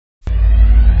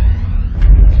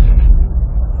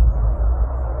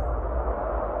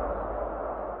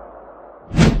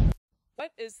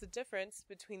What is the difference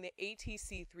between the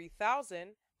ATC 3000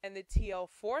 and the TL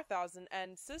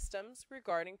 4000N systems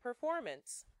regarding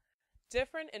performance?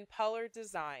 Different impeller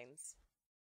designs.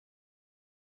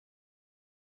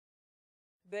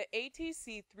 The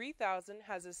ATC 3000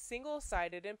 has a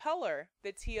single-sided impeller.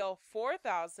 The TL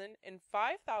 4000 and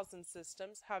 5000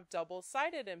 systems have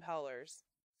double-sided impellers.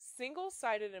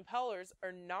 Single-sided impellers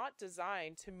are not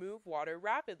designed to move water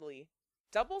rapidly.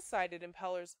 Double-sided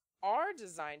impellers are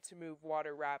designed to move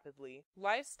water rapidly.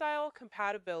 Lifestyle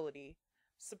compatibility.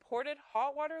 Supported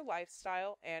hot water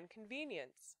lifestyle and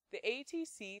convenience. The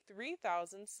ATC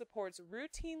 3000 supports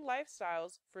routine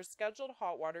lifestyles for scheduled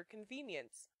hot water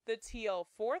convenience. The TL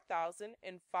 4000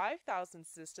 and 5000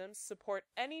 systems support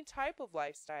any type of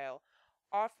lifestyle,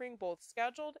 offering both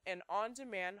scheduled and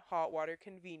on-demand hot water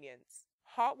convenience.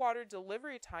 Hot water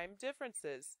delivery time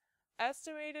differences.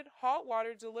 Estimated hot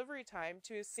water delivery time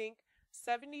to a sink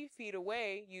 70 feet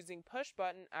away using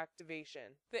push-button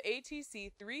activation. The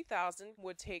ATC 3000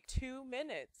 would take 2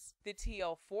 minutes. The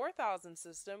TL 4000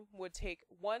 system would take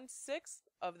 1/6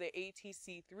 of the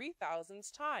ATC 3000's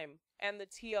time, and the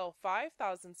TL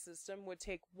 5000 system would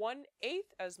take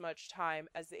 1/8 as much time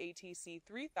as the ATC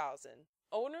 3000.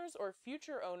 Owners or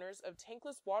future owners of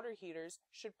tankless water heaters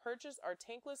should purchase our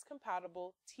tankless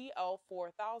compatible TL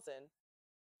 4000.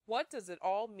 What does it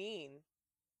all mean?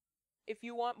 If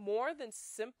you want more than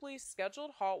simply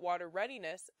scheduled hot water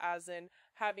readiness, as in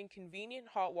having convenient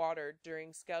hot water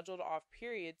during scheduled off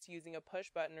periods using a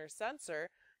push button or sensor,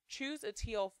 choose a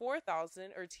TL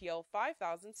 4000 or TL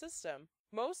 5000 system.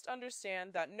 Most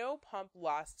understand that no pump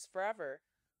lasts forever.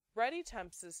 Ready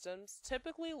temp systems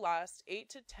typically last 8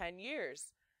 to 10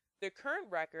 years. The current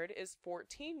record is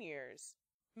 14 years.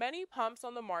 Many pumps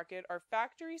on the market are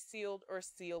factory sealed or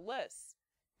sealless,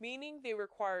 meaning they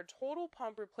require total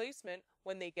pump replacement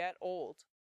when they get old.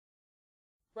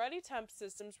 Ready temp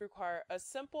systems require a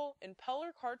simple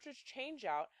impeller cartridge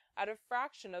changeout at a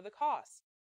fraction of the cost.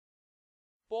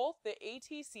 Both the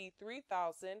ATC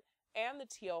 3000 and the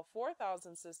TL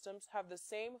 4000 systems have the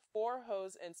same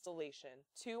 4-hose installation,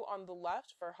 2 on the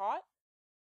left for hot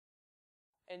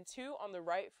and 2 on the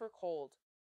right for cold.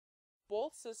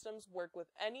 Both systems work with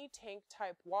any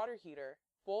tank-type water heater.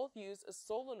 Both use a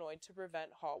solenoid to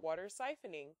prevent hot water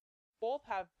siphoning. Both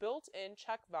have built-in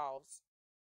check valves.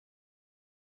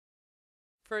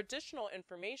 For additional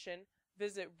information,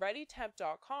 visit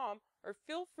readytemp.com or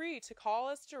feel free to call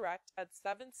us direct at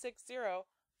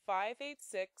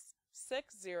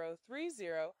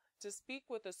 760-586-6030 to speak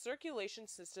with a circulation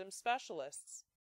system specialist.